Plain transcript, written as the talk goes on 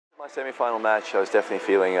My semi-final match, I was definitely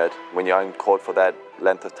feeling it. When you're on court for that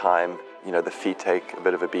length of time, the feet take a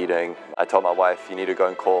bit of a beating. I told my wife, you need to go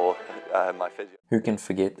and call my physio. Who can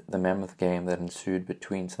forget the mammoth game that ensued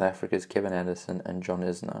between South Africa's Kevin Anderson and John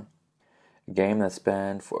Isner? A game that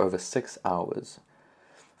spanned for over 6 hours.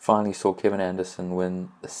 Finally saw Kevin Anderson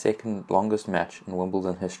win the second longest match in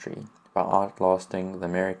Wimbledon history by outlasting the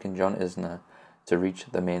American John Isner to reach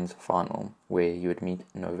the men's final, where he would meet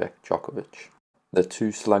Novak Djokovic. The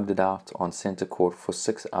two slugged it out on centre court for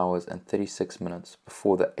 6 hours and 36 minutes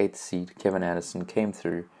before the 8th seed Kevin Anderson came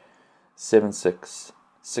through 7-6,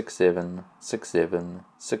 6-7, 6-7,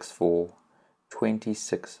 6-4,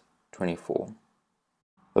 26-24.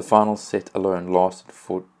 The final set alone lasted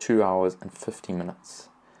for 2 hours and 50 minutes.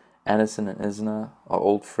 Anderson and Isner are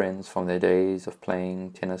old friends from their days of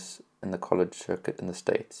playing tennis in the college circuit in the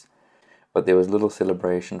States, but there was little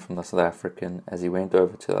celebration from the South African as he went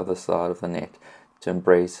over to the other side of the net to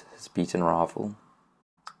embrace his beaten rival.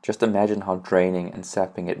 Just imagine how draining and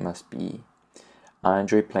sapping it must be. I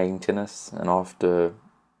enjoy playing tennis, and after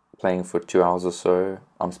playing for 2 hours or so,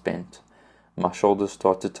 I'm spent. My shoulders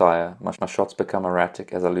start to tire, my shots become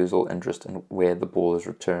erratic as I lose all interest in where the ball is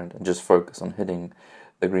returned and just focus on hitting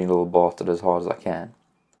the green little bastard as hard as I can.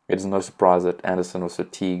 It is no surprise that Anderson was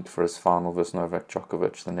fatigued for his final versus Novak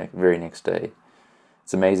Djokovic the very next day.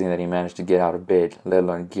 It's amazing that he managed to get out of bed, let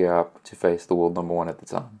alone gear up to face the world number one at the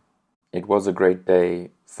time. It was a great day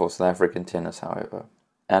for South African tennis, however.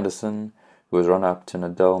 Anderson, who was run-up to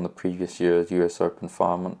Nadal in the previous year's US Open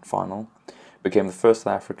final, became the first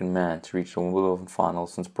South African man to reach the Wimbledon final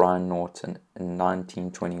since Brian Norton in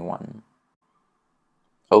 1921.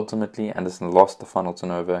 Ultimately, Anderson lost the final to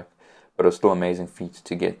Novak, but it was still an amazing feat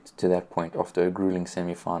to get to that point after a grueling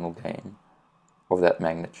semi-final game of that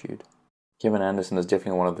magnitude. Kevin Anderson is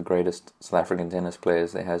definitely one of the greatest South African tennis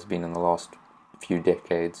players there has been in the last few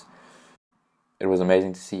decades. It was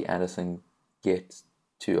amazing to see Anderson get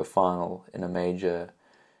to a final in a major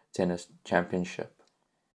tennis championship.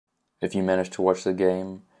 If you managed to watch the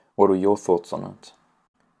game, what were your thoughts on it?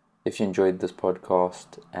 If you enjoyed this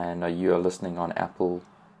podcast and you are listening on Apple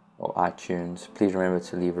or iTunes, please remember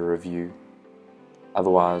to leave a review.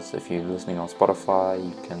 Otherwise, if you're listening on Spotify,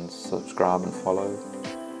 you can subscribe and follow.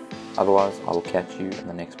 Otherwise, I will catch you in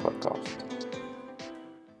the next podcast.